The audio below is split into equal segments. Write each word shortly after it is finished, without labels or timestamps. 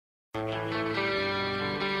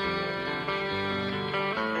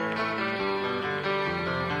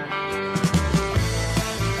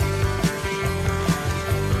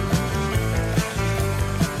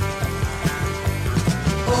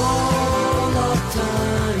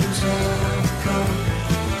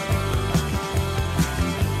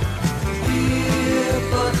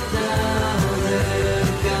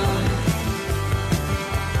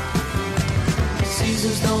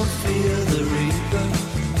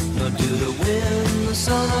Or to the wind, the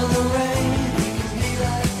sun, or the rain. We can be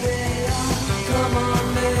like they are. Come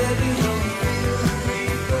on, baby. Don't feel the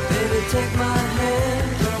reaper. Baby, take my hand.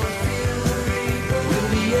 Don't feel the reaper.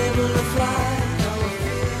 We'll be able to fly. Don't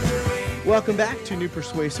feel the reaper. Welcome back to New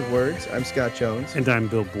Persuasive Words. I'm Scott Jones. And I'm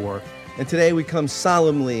Bill Bohr. And today we come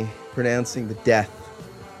solemnly pronouncing the death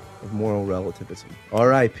of moral relativism.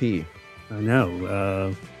 R.I.P. I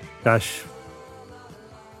know. Gosh,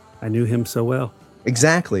 I knew him so well.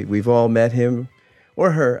 Exactly. We've all met him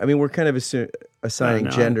or her. I mean, we're kind of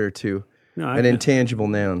assigning gender to an intangible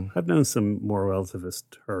noun. I've known some more relativist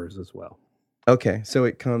hers as well. Okay, so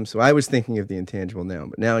I was thinking of the intangible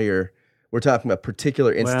noun, but now we're talking about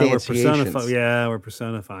particular instantiations. We're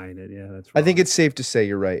personifying it. Yeah, that's right. I think it's safe to say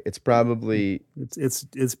you're right. It's probably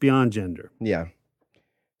it's beyond gender. Yeah.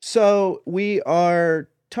 So we are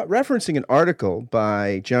referencing an article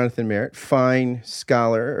by Jonathan Merritt, fine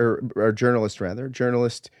scholar, or journalist rather,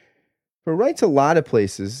 who writes a lot of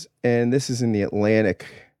places, and this is in the Atlantic,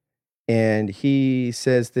 and he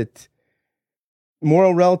says that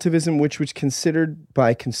moral relativism, which was considered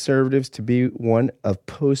by conservatives to be one of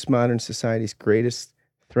postmodern society's greatest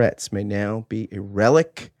threats, may now be a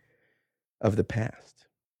relic of the past.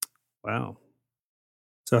 Wow.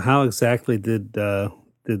 So how exactly did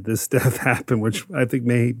this death happen, which I think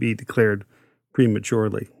may be declared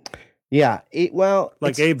prematurely? Yeah. Abe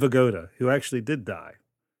Vigoda, who actually did die.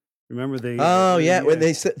 Remember they? Oh, yeah. When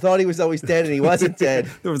they thought he was always dead and he wasn't dead.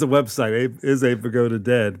 There was a website, is Abe Vigoda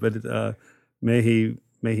dead? But may he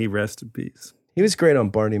rest in peace. He was great on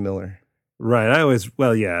Barney Miller. Right.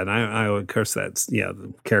 And I of course that's,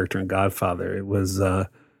 the character in Godfather. It was,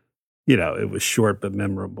 it was short but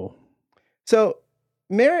memorable. So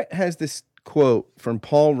Merritt has this quote from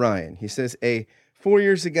Paul Ryan. He says, 4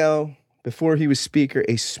 years ago, before he was speaker,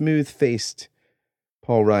 a smooth-faced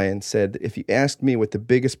Paul Ryan said, if you ask me what the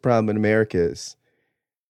biggest problem in America is,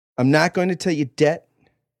 I'm not going to tell you debt,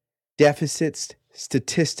 deficits,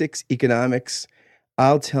 statistics, economics.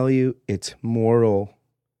 I'll tell you it's moral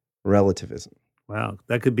relativism. Wow,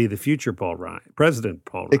 that could be the future Paul Ryan, President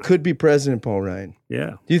Paul Ryan. It could be President Paul Ryan.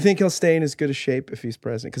 Yeah. Do you think he'll stay in as good a shape if he's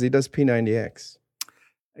president? Because he does P90X.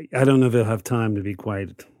 I don't know if he'll have time to be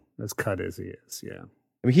quite as cut as he is. Yeah.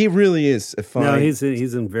 I mean, he really is a fine. No, he's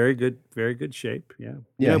in very good shape. Yeah.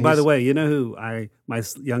 Yeah. By the way, you know who my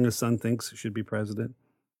youngest son thinks should be president?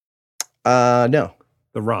 No.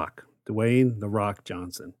 The Rock, Dwayne The Rock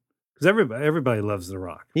Johnson. Because everybody loves The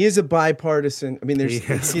Rock. He is a bipartisan. I mean, he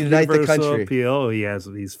unite the country. Appeal.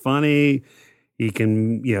 He's funny. He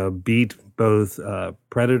can beat both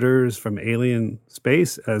predators from alien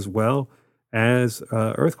space as well as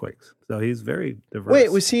earthquakes. So he's very diverse.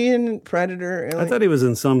 Wait, was he in Predator? I thought he was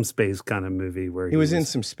in some space kind of movie where he was in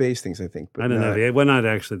some space things, I think. But I don't know. Well, not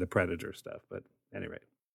actually the Predator stuff, but anyway.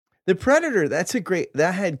 The Predator,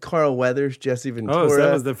 that had Carl Weathers, Jesse Ventura. Oh, so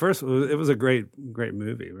that was the first. It was a great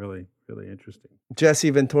movie. Really, really interesting. Jesse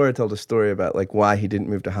Ventura told a story about why he didn't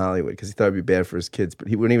move to Hollywood because he thought it'd be bad for his kids. But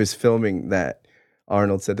when he was filming that,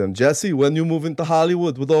 Arnold said to him, "Jesse, when you move into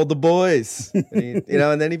Hollywood with all the boys," and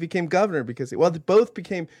and then he became governor because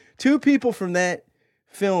two people from that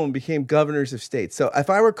film became governors of states. So if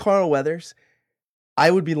I were Carl Weathers, I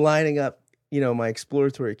would be lining up, my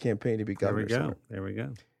exploratory campaign to be governor. There we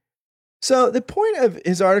go. So the point of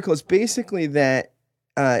his article is basically that,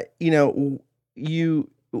 many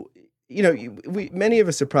of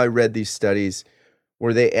us have probably read these studies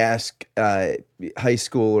where they ask high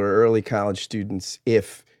school or early college students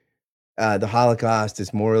if the Holocaust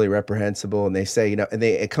is morally reprehensible, and they say, and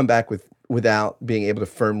they come back without being able to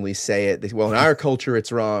firmly say it. They say, well, in our culture,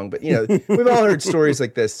 it's wrong. But, we've all heard stories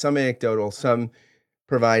like this, some anecdotal, some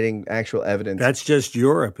providing actual evidence. That's just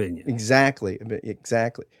your opinion. Exactly.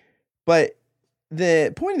 But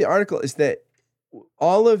the point of the article is that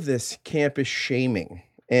all of this campus shaming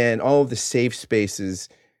and all of the safe spaces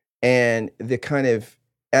and the kind of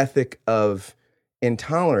ethic of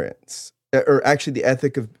intolerance, or actually the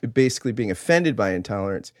ethic of basically being offended by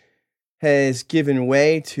intolerance, has given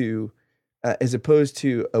way to, as opposed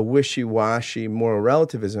to a wishy-washy moral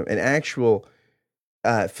relativism, an actual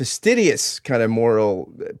fastidious kind of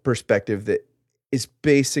moral perspective that is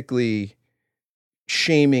basically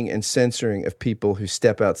shaming and censoring of people who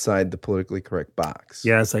step outside the politically correct box.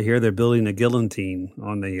 Yes, I hear they're building a guillotine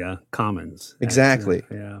on the Commons. Exactly.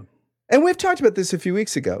 Yeah. And we've talked about this a few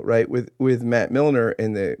weeks ago, right, with Matt Milner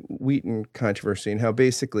and the Wheaton controversy, and how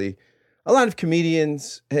basically a lot of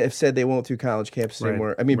comedians have said they won't do college campuses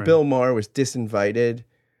anymore. I mean, Bill Maher was disinvited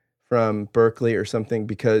from Berkeley or something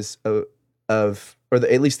because at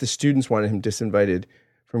least the students wanted him disinvited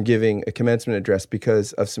from giving a commencement address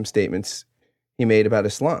because of some statements he made about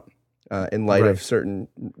Islam in light Right. of certain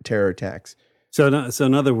terror attacks. So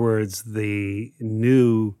in other words, the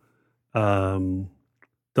new dogma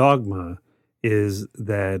is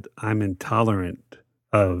that I'm intolerant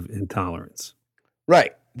of intolerance.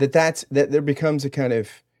 Right. That there becomes a kind of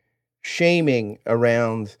shaming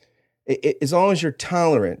around as long as you're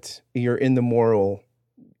tolerant, you're in the moral,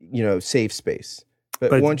 safe space.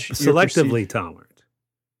 But once you're selectively tolerant.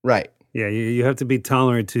 right. Yeah, you have to be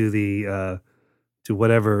tolerant to the to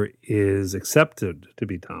whatever is accepted to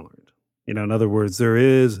be tolerant. In other words, there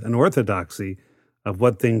is an orthodoxy of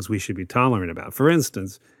what things we should be tolerant about. For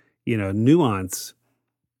instance, nuance,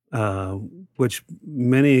 which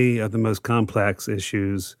many of the most complex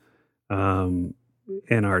issues in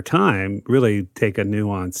our time really need a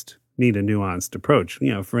nuanced approach.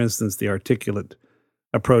 For instance, the articulate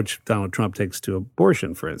approach Donald Trump takes to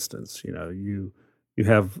abortion, for instance. You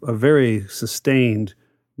have a very sustained,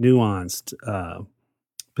 nuanced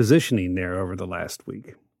positioning there over the last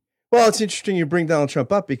week. Well, it's interesting you bring Donald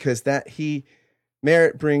Trump up because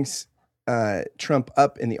Merritt brings Trump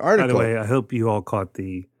up in the article. By the way, I hope you all caught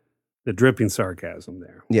the dripping sarcasm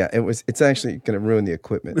there. Yeah, it's actually going to ruin the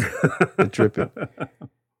equipment, the dripping.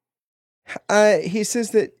 He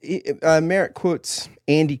says that Merritt quotes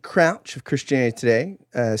Andy Crouch of Christianity Today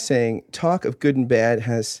saying, talk of good and bad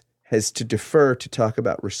has to defer to talk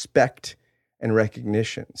about respect and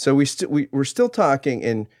recognition. So we're still talking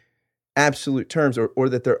in absolute terms, or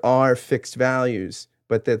that there are fixed values,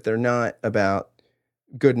 but that they're not about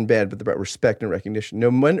good and bad, but they're about respect and recognition. No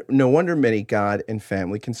wonder many God and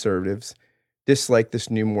family conservatives dislike this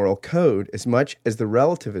new moral code as much as the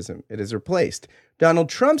relativism it has replaced. Donald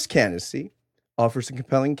Trump's candidacy offers a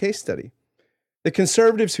compelling case study. The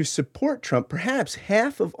conservatives who support Trump, perhaps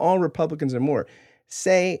half of all Republicans or more,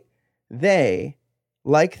 say they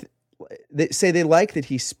like that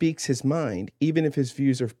he speaks his mind, even if his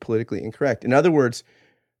views are politically incorrect. In other words,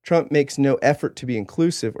 Trump makes no effort to be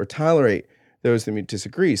inclusive or tolerate those that he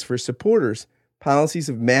disagrees. For his supporters, policies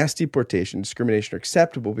of mass deportation and discrimination are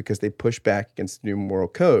acceptable because they push back against the new moral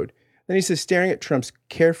code. Then he says, staring at Trump's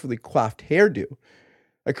carefully coiffed hairdo,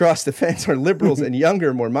 across the fence are liberals and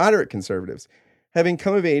younger, more moderate conservatives. Having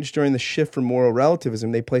come of age during the shift from moral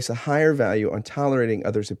relativism, they place a higher value on tolerating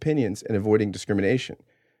others' opinions and avoiding discrimination.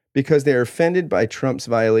 Because they are offended by Trump's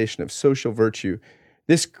violation of social virtue,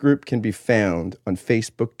 this group can be found on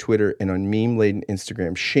Facebook, Twitter, and on meme-laden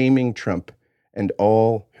Instagram, shaming Trump and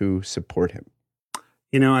all who support him.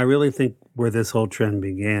 I really think where this whole trend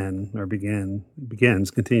continues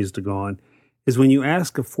to go on, is when you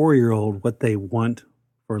ask a 4-year-old what they want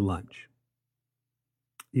for lunch.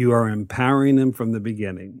 You are empowering them from the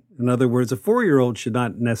beginning. In other words, a 4-year-old should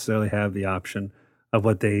not necessarily have the option of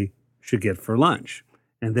what they should get for lunch.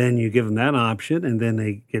 And then you give them that option, and then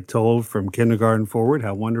they get told from kindergarten forward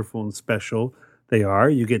how wonderful and special they are.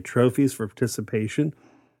 You get trophies for participation.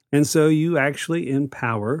 And so you actually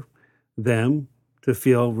empower them to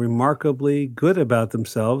feel remarkably good about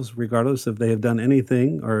themselves, regardless if they have done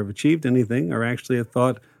anything or have achieved anything or actually have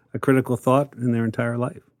thought a critical thought in their entire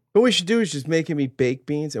life. What we should do is just make him eat baked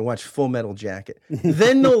beans and watch Full Metal Jacket.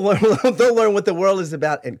 Then they'll learn what the world is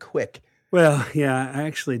about, and quick. Well, yeah, I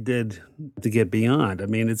actually did to get beyond. I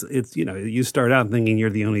mean, it's you start out thinking you're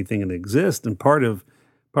the only thing that exists, and part of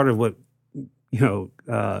what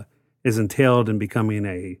is entailed in becoming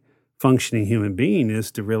a functioning human being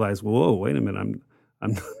is to realize, whoa, wait a minute,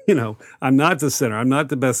 I'm not the center, I'm not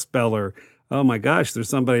the best speller. Oh my gosh, there's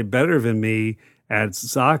somebody better than me at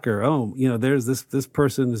soccer. Oh, there's this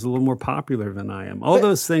person is a little more popular than I am. All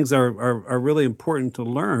those things are really important to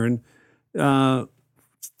learn.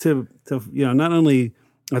 To not only,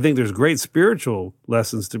 I think there's great spiritual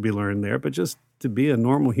lessons to be learned there, but just to be a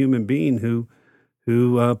normal human being who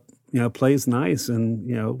plays nice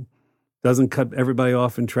and doesn't cut everybody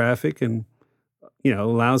off in traffic and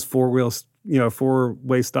allows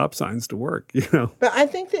four-way stop signs to work. But I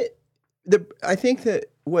think that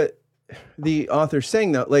what the author's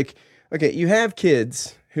saying though, like, okay, you have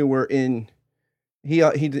kids who were in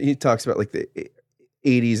he talks about like the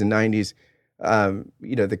 80s and 90s.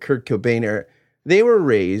 The Kurt Cobain era, they were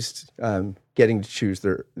raised getting to choose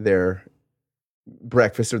their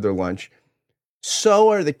breakfast or their lunch. So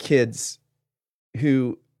are the kids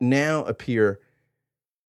who now appear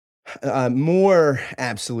more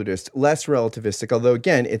absolutist, less relativistic, although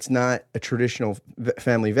again, it's not a traditional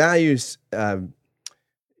family values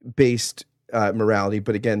based morality,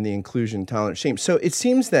 but again, the inclusion, tolerance, shame. So it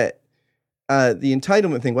seems that the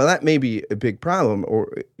entitlement thing, well, that may be a big problem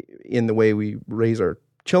or in the way we raise our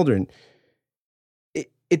children.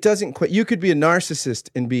 It doesn't quite, you could be a narcissist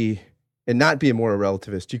and be and not be a moral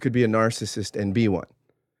relativist. You could be a narcissist and be one.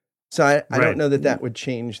 So I Right. don't know that would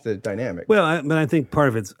change the dynamic. Well, but I think part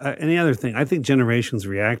of it's, and the other thing, I think generations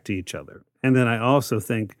react to each other. And then I also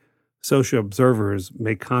think social observers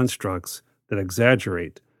make constructs that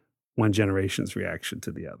exaggerate one generation's reaction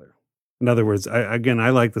to the other. In other words, I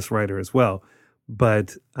like this writer as well,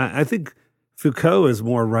 but I think Foucault is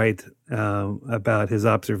more right about his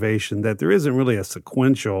observation that there isn't really a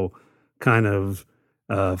sequential kind of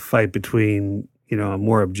fight between, a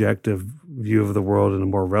more objective view of the world and a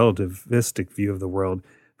more relativistic view of the world,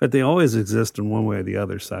 but they always exist in one way or the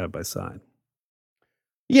other, side by side.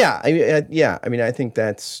 Yeah, I mean, I think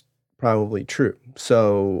that's probably true.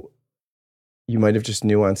 So you might have just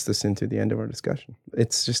nuanced this into the end of our discussion.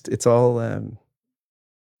 It's all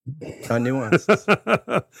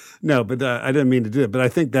unnuanced. No, but I didn't mean to do it. But I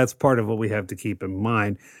think that's part of what we have to keep in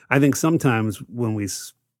mind. I think sometimes when we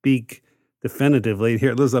speak definitively,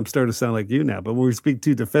 here, Liz, I'm starting to sound like you now, but when we speak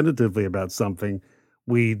too definitively about something,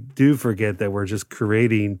 we do forget that we're just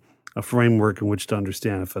creating a framework in which to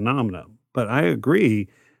understand a phenomenon. But I agree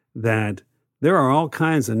that there are all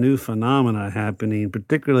kinds of new phenomena happening,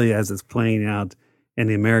 particularly as it's playing out in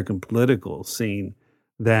the American political scene,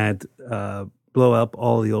 that blow up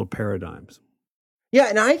all the old paradigms. Yeah,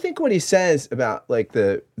 and I think what he says about like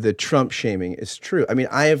the Trump shaming is true. I mean,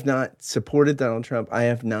 I have not supported Donald Trump. I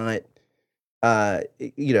have not,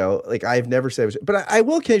 like I've never said, but I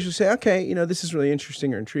will occasionally say, okay, this is really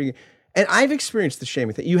interesting or intriguing. And I've experienced the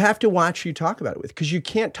shaming thing. You have to watch who you talk about it with, because you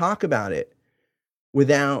can't talk about it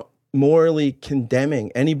without morally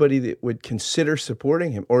condemning anybody that would consider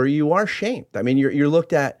supporting him, or you are shamed. I mean, you're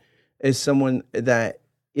looked at as someone that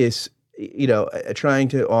is, trying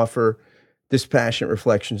to offer dispassionate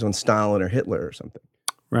reflections on Stalin or Hitler or something.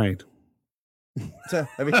 Right. So,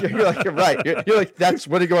 I mean, you're like, you're right. You're like, that's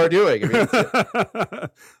what you are doing. I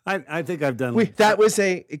mean, I think I've done. That was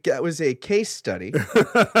a case study.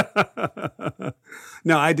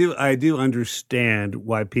 No, I do understand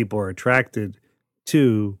why people are attracted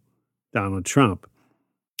to Donald Trump.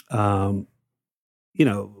 For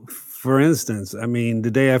instance, I mean,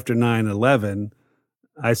 the day after 9/11,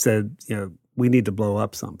 I said, we need to blow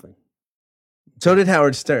up something. So did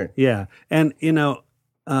Howard Stern. Yeah, and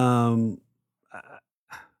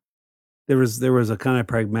there was a kind of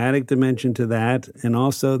pragmatic dimension to that, and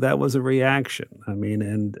also that was a reaction. I mean,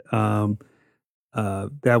 and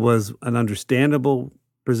that was an understandable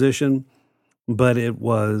position, but it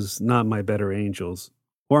was not my better angels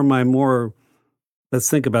or my more. Let's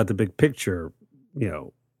think about the big picture,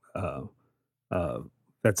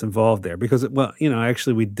 that's involved there, because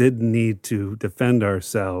actually we did need to defend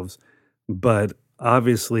ourselves, but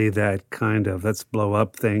obviously that kind of let's blow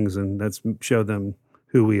up things and let's show them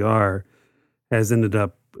who we are has ended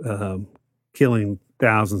up killing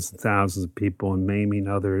thousands and thousands of people and maiming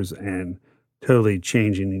others and totally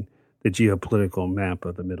changing the geopolitical map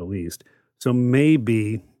of the Middle East. So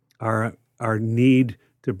maybe our need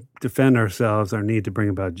to defend ourselves, our need to bring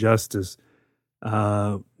about justice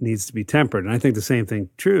needs to be tempered. And I think the same thing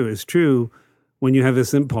is true when you have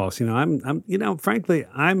this impulse. Frankly,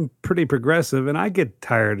 I'm pretty progressive, and I got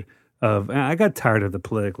tired of the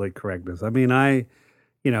politically correctness. I mean, I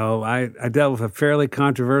dealt with a fairly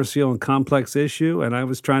controversial and complex issue, and I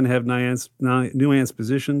was trying to have nuanced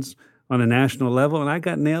positions on a national level, and I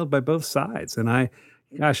got nailed by both sides. And I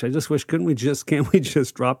just wish, can't we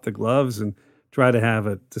just drop the gloves and try to have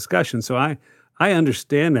a discussion? So I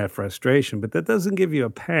understand that frustration, but that doesn't give you a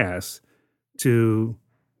pass to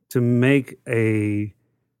make a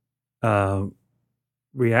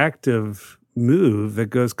reactive move that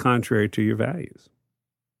goes contrary to your values.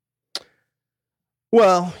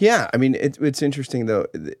 Well, yeah. I mean, it's interesting though.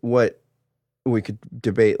 What we could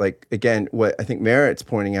debate, like again, what I think Merritt's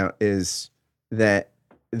pointing out is that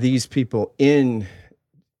these people in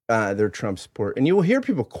their Trump support, and you will hear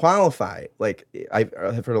people qualify. Like I've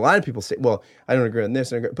heard a lot of people say, "Well, I don't agree on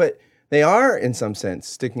this," but they are, in some sense,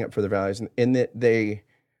 sticking up for their values, in that they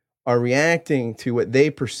are reacting to what they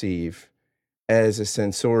perceive as a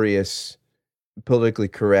censorious, politically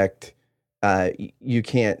correct. You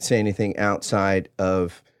can't say anything outside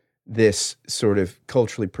of this sort of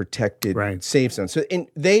culturally protected safe zone. So,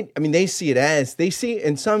 they see it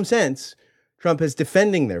in some sense, Trump is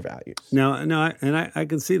defending their values. No, I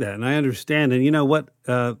can see that, and I understand. And you know what?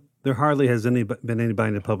 There hardly has been anybody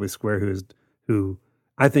in the public square who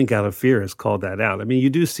I think out of fear has called that out. I mean,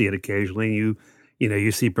 you do see it occasionally.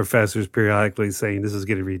 You see professors periodically saying this is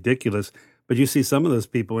getting ridiculous, but you see some of those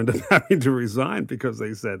people end up having to resign because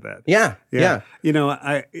they said that. Yeah.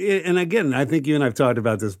 And again, I think you and I've talked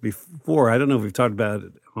about this before. I don't know if we've talked about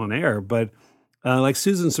it on air, but like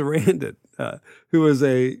Susan Sarandon, who is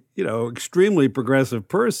a extremely progressive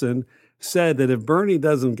person, said that if Bernie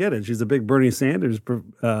doesn't get it, she's a big Bernie Sanders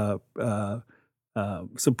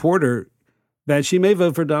supporter, that she may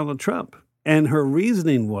vote for Donald Trump. And her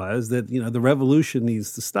reasoning was that the revolution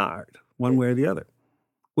needs to start one way or the other,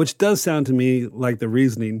 which does sound to me like the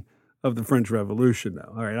reasoning of the French Revolution.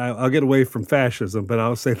 Now, all right, I'll get away from fascism, but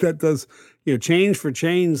I'll say that does change for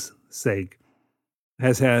change's sake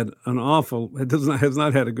has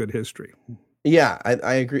not had a good history. Yeah,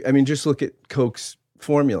 I agree. I mean, just look at Coke's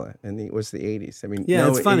formula, and it was the 80s. I mean, yeah,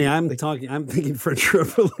 it's funny. I'm thinking French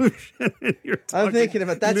Revolution. And I'm thinking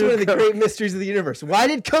about that's one of the great mysteries of the universe. Why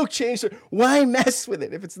did Coke change? Why mess with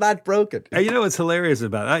it if it's not broken? You know what's hilarious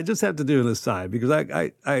about it? I just have to do an aside because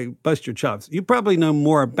I bust your chops. You probably know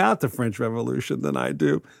more about the French Revolution than I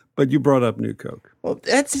do, but you brought up New Coke. Well,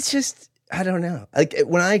 it's just I don't know. Like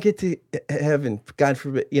when I get to heaven, God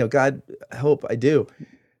forbid, God hope I do.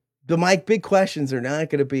 My big questions are not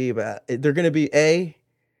going to be about. They're going to be A,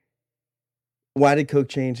 why did Coke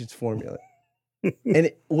change its formula? And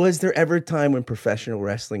was there ever a time when professional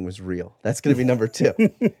wrestling was real? That's going to be number 2.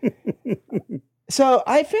 So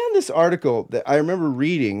I found this article that I remember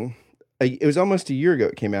reading. It was almost a year ago.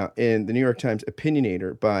 It came out in the New York Times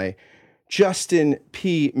Opinionator by Justin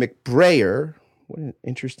P. McBrayer. What an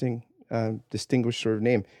interesting, distinguished sort of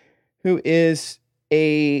name. Who is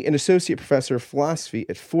an associate professor of philosophy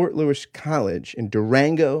at Fort Lewis College in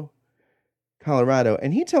Durango, Colorado.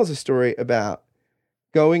 And he tells a story about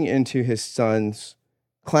going into his son's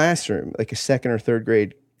classroom, like a second or third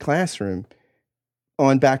grade classroom,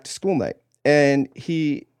 on back to school night. And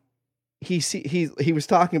he was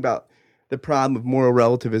talking about the problem of moral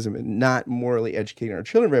relativism and not morally educating our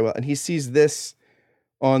children very well. And he sees this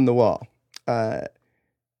on the wall.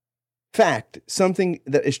 Fact, something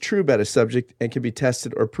that is true about a subject and can be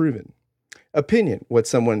tested or proven. Opinion, what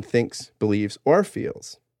someone thinks, believes, or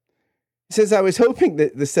feels. He says, I was hoping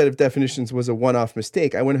that the set of definitions was a one-off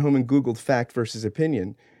mistake. I went home and Googled fact versus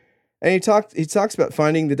opinion. And he talks about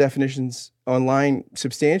finding the definitions online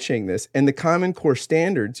substantiating this, and the Common Core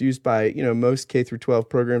standards used by most K through 12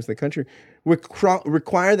 programs in the country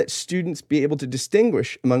require that students be able to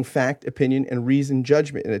distinguish among fact, opinion, and reasoned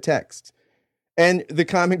judgment in a text. And the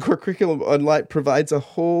Common Core curriculum online provides a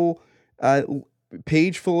whole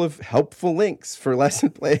page full of helpful links for lesson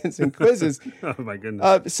plans and quizzes. Oh my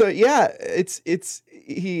goodness! So yeah,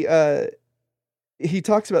 he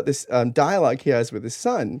talks about this dialogue he has with his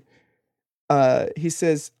son. He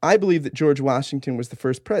says, "I believe that George Washington was the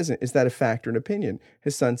first president. Is that a fact or an opinion?"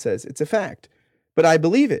 His son says, "It's a fact, but I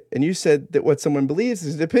believe it." And you said that what someone believes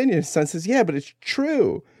is an opinion. His son says, "Yeah, but it's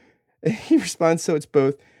true." And he responds, "So it's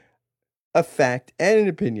both a fact and an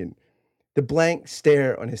opinion." The blank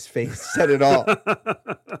stare on his face said it all.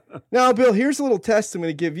 Now, Bill, here's a little test I'm going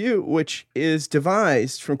to give you, which is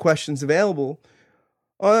devised from questions available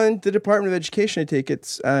on the Department of Education. I take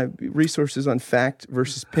its resources on fact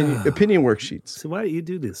versus opinion worksheets. So why don't you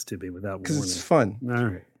do this to me without warning? Because it's fun. All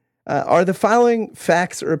right. Are the following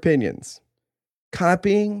facts or opinions?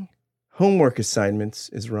 Copying homework assignments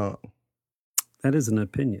is wrong. That is an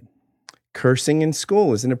opinion. Cursing in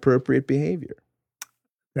school is inappropriate behavior.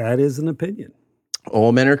 That is an opinion.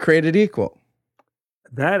 All men are created equal.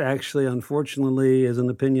 That actually, unfortunately, is an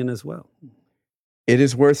opinion as well. It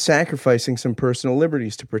is worth sacrificing some personal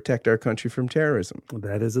liberties to protect our country from terrorism.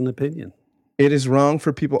 That is an opinion. It is wrong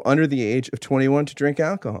for people under the age of 21 to drink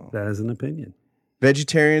alcohol. That is an opinion.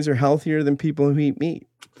 Vegetarians are healthier than people who eat meat.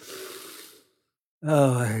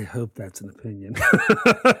 Oh, I hope that's an opinion.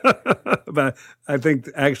 But I think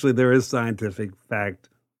actually there is scientific fact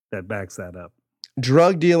that backs that up.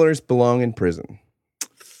 Drug dealers belong in prison.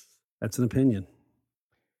 That's an opinion.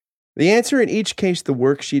 The answer in each case, the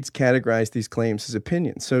worksheets categorize these claims as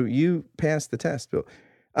opinions. So you passed the test, Bill.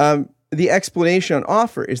 The explanation on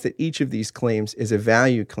offer is that each of these claims is a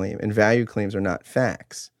value claim, and value claims are not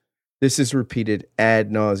facts. This is repeated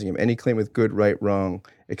ad nauseum. Any claim with good, right, wrong,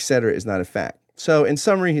 etc. is not a fact. So in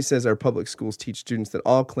summary, he says our public schools teach students that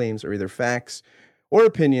all claims are either facts or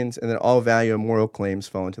opinions, and that all value and moral claims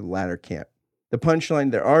fall into the latter camp. The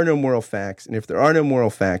punchline, there are no moral facts, and if there are no moral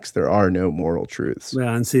facts, there are no moral truths.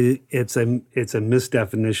 Well, and see, it's a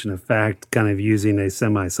misdefinition of fact, kind of using a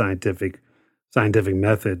scientific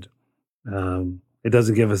method. It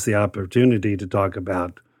doesn't give us the opportunity to talk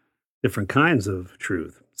about different kinds of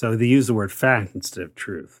truth. So they use the word fact instead of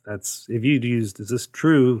truth. That's, if you'd used, is this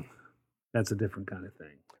true? That's a different kind of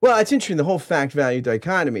thing. Well, it's interesting, the whole fact-value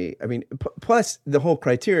dichotomy. I mean, plus the whole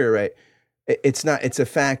criteria, right? It's a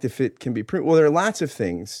fact if it can be proven. Well, there are lots of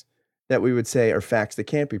things that we would say are facts that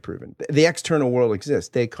can't be proven. The external world exists.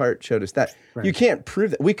 Descartes showed us that. Right. You can't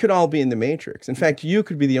prove that. We could all be in the Matrix. In fact, you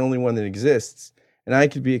could be the only one that exists, and I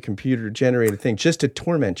could be a computer-generated thing just to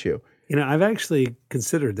torment you. You know, I've actually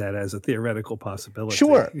considered that as a theoretical possibility.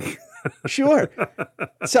 Sure. Sure.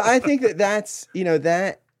 So I think that's,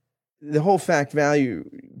 that the whole fact value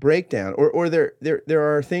breakdown, or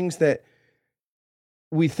there are things that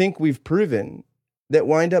we think we've proven that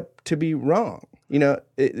wind up to be wrong. Well,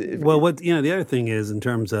 the other thing is, in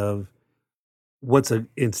terms of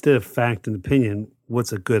instead of fact and opinion,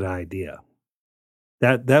 what's a good idea?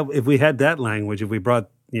 That if we had that language, if we brought,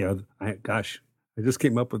 I just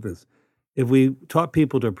came up with this. If we taught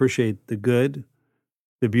people to appreciate the good,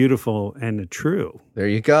 the beautiful, and the true, there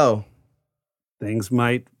you go.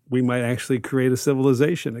 We might actually create a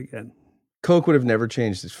civilization again. Coke would have never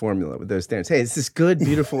changed its formula with those standards. Hey, is this good,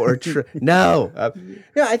 beautiful, or true? No.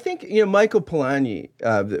 I think, Michael Polanyi,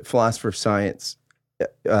 the philosopher of science,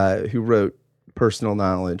 who wrote Personal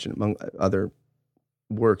Knowledge and among other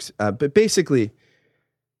works, but basically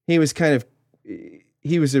he was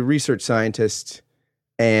a research scientist,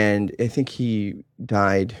 and I think he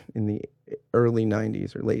died in the early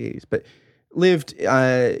 90s or late 80s, but lived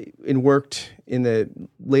and worked in the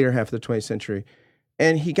later half of the 20th century.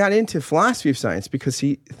 And he got into philosophy of science because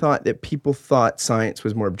he thought that people thought science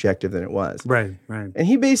was more objective than it was. Right. And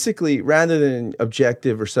he basically, rather than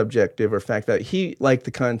objective or subjective or fact value, he liked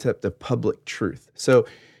the concept of public truth. So,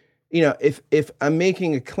 if I'm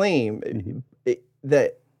making a claim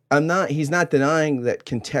that he's not denying that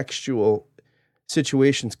contextual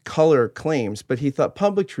situations color claims, but he thought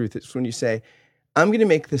public truth is when you say, I'm going to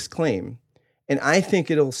make this claim, and I think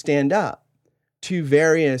it'll stand up to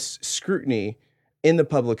various scrutiny in the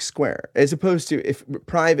public square, as opposed to if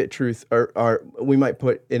private truth are we might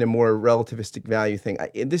put in a more relativistic value thing.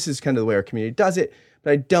 This is kind of the way our community does it,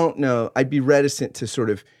 but I don't know. I'd be reticent to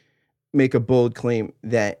sort of make a bold claim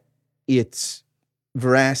that its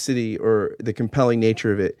veracity or the compelling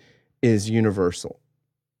nature of it is universal.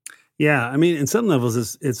 Yeah, I mean, in some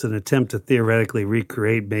levels, it's an attempt to theoretically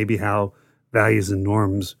recreate maybe how values and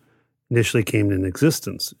norms initially came into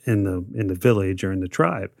existence in the village or in the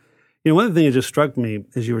tribe. One of the things that just struck me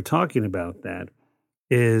as you were talking about that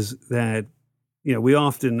is that, we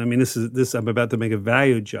often, I'm about to make a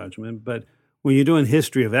value judgment, but when you're doing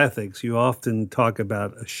history of ethics, you often talk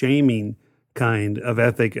about a shaming kind of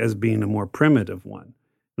ethic as being a more primitive one.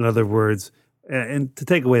 In other words, and to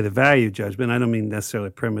take away the value judgment, I don't mean necessarily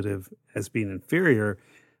primitive as being inferior,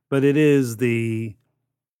 but it is it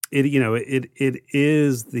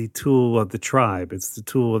is the tool of the tribe. It's the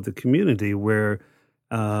tool of the community where,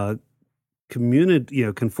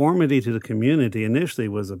 conformity to the community initially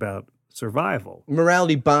was about survival.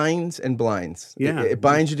 Morality binds and blinds. Yeah. It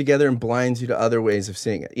binds you together and blinds you to other ways of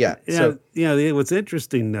seeing it. Yeah. So, what's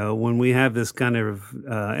interesting though, when we have this kind of,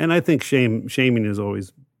 and I think shaming has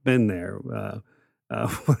always been there. One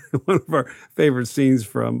of our favorite scenes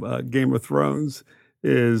from Game of Thrones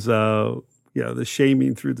is, the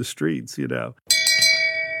shaming through the streets,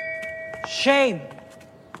 Shame.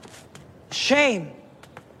 Shame.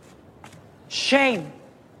 Shame.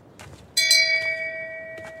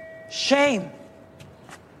 Shame.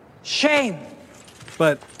 Shame.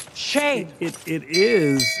 But shame. It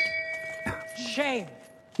is shame.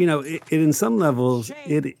 It in some levels, shame.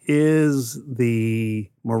 It is the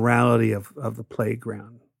morality of the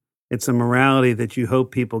playground. It's a morality that you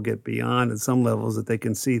hope people get beyond at some levels, that they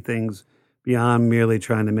can see things beyond merely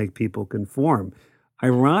trying to make people conform.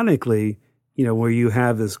 Ironically, where you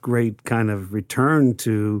have this great kind of return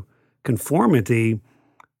to conformity,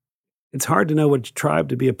 it's hard to know which tribe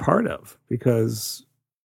to be a part of, because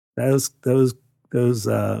those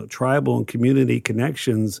tribal and community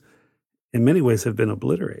connections in many ways have been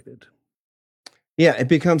obliterated. Yeah, it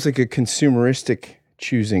becomes like a consumeristic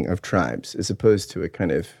choosing of tribes as opposed to a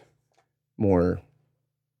kind of more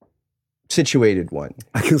situated one.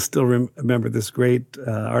 I can still remember this great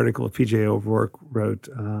article P.J. O'Rourke wrote.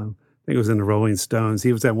 I think it was in the Rolling Stones.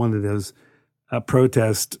 He was at one of those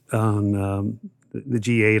protests on the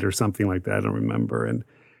G8 or something like that. I don't remember.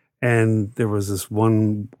 And there was this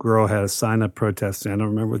one girl had a sign up protesting. I don't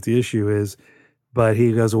remember what the issue is, but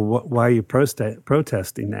he goes, well, why are you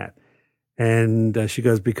protesting that? And she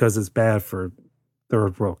goes, because it's bad for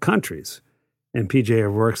third world countries. And P.J.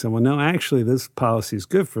 O'Rourke said, well, no, actually, this policy is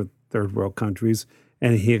good for third world countries.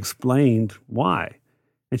 And he explained why.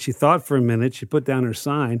 And she thought for a minute, she put down her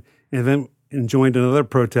sign, and then joined another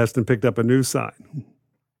protest and picked up a new sign.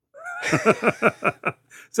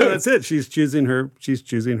 So that's it. She's choosing her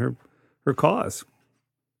cause.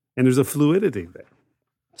 And there's a fluidity there.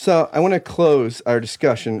 So I want to close our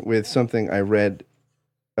discussion with something I read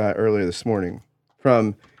earlier this morning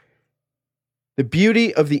from The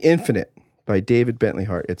Beauty of the Infinite by David Bentley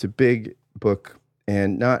Hart. It's a big book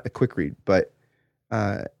and not a quick read, but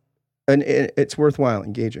and it's worthwhile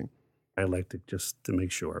engaging. I liked it just to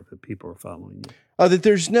make sure that people are following you. That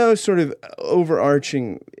there's no sort of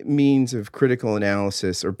overarching means of critical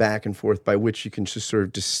analysis or back and forth by which you can just sort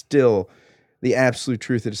of distill the absolute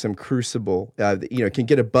truth into some crucible that, can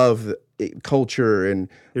get above the culture and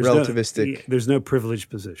relativistic. There's no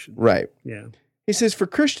privileged position. Right. Yeah. He says, for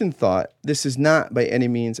Christian thought, this is not by any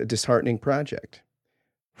means a disheartening project.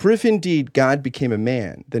 For if indeed God became a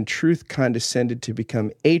man, then truth condescended to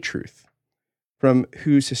become a truth, from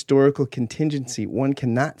whose historical contingency one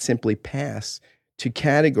cannot simply pass to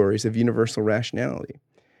categories of universal rationality.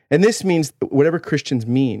 And this means that whatever Christians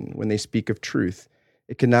mean when they speak of truth,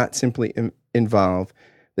 it cannot simply involve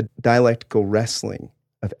the dialectical wrestling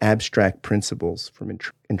of abstract principles from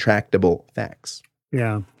intractable facts.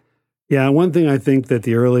 Yeah. Yeah. One thing I think that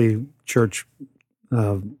the early church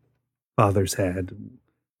fathers had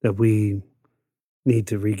that we need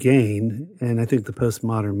to regain, and I think the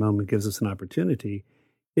postmodern moment gives us an opportunity,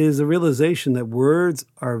 is a realization that words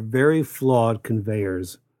are very flawed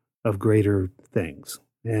conveyors of greater things.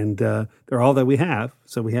 And they're all that we have,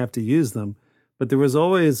 so we have to use them. But there was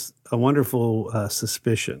always a wonderful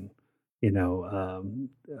suspicion, a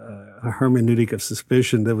hermeneutic of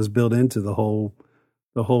suspicion that was built into the whole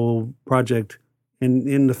project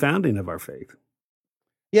in the founding of our faith.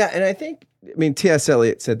 Yeah, and I think, T.S.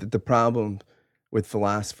 Eliot said that the problem with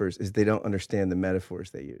philosophers is they don't understand the metaphors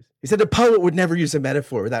they use. He said a poet would never use a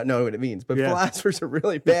metaphor without knowing what it means, but philosophers are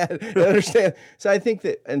really bad at understand. So I think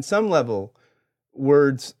that on some level,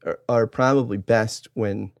 words are probably best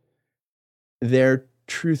when their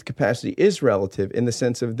truth capacity is relative in the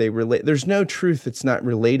sense of they relate. There's no truth that's not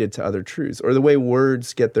related to other truths, or the way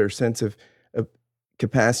words get their sense of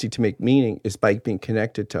capacity to make meaning is by being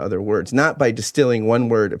connected to other words, not by distilling one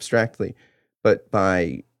word abstractly, but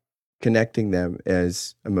by connecting them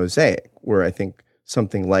as a mosaic, where I think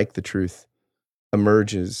something like the truth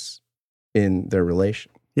emerges in their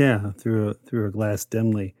relation. Yeah, through a glass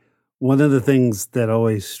dimly. One of the things that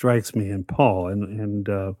always strikes me in Paul, and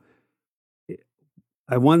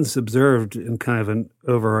I once observed in kind of an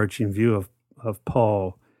overarching view of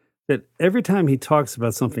Paul, that every time he talks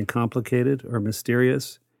about something complicated or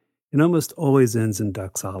mysterious, it almost always ends in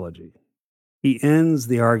doxology. He ends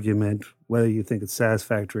the argument, whether you think it's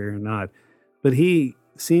satisfactory or not, but he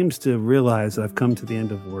seems to realize that I've come to the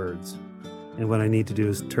end of words, and what I need to do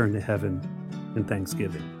is turn to heaven in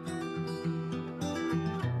thanksgiving.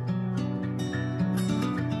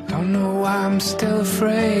 Don't know why I'm still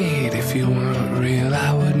afraid. If you weren't real,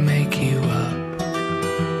 I would make you up.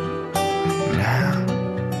 Now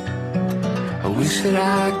I wish that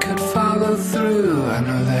I could follow through. I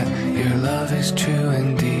know that your love is true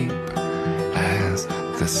and deep as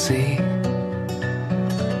the sea.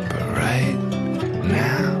 But right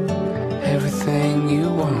now, everything you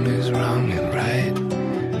want is wrong. And right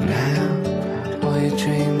now, all your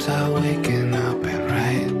dreams are waking up. And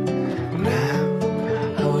right now,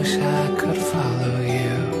 I wish I could follow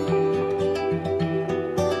you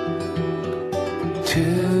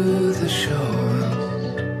to the shore.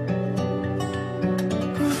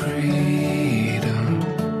 Freedom,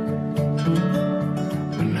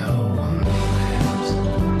 where no one lives.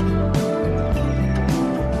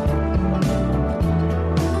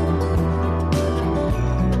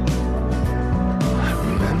 I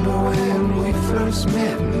remember when we first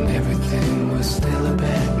met and everything was still a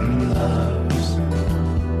bet and love's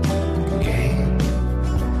game.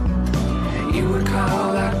 You would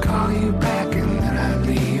call, I'd call you back, and then I'd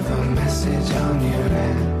leave a message on your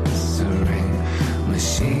answering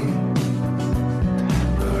machine.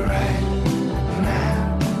 But right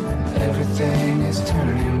now, everything is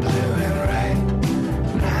turning blue, and right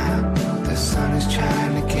now, the sun is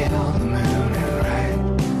trying to kill the moon, and right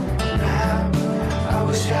now, I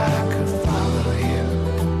wish I could follow you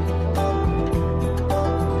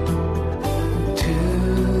to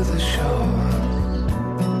the shore.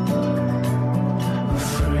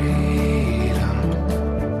 Freedom,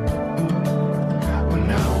 where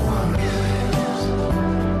no one lives.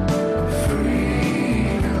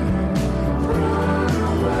 Freedom, run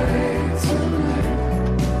away tonight.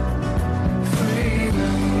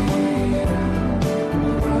 Freedom,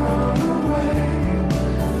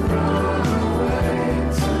 run away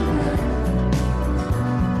tonight.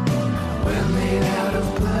 We're made out of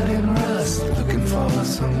blood and rust, looking for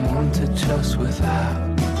someone to trust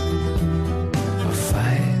without a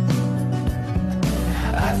fight.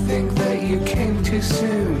 I think that you came to too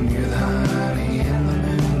soon. You're the honey in the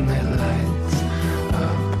moon that lights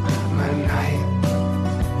up my night.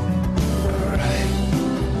 Right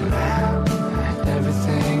now,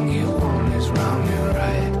 everything you want is wrong. And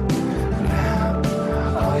right now,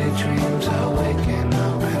 all your dreams are waking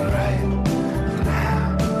up. And right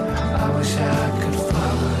now, I wish I could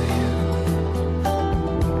follow you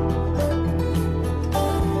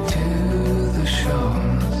to the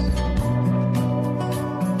shores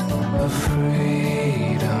of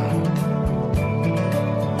freedom,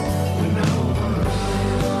 where no one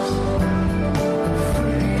lives.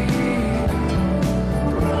 Freedom,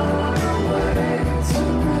 run away to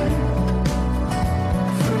me.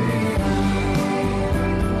 Freedom,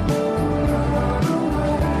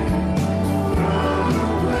 run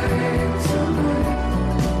away to me.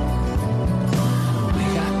 We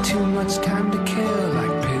got too much time to kill,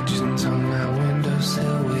 like pigeons on my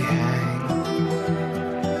windowsill. We hang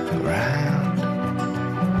around.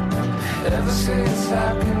 Ever since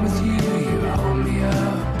I've been with you,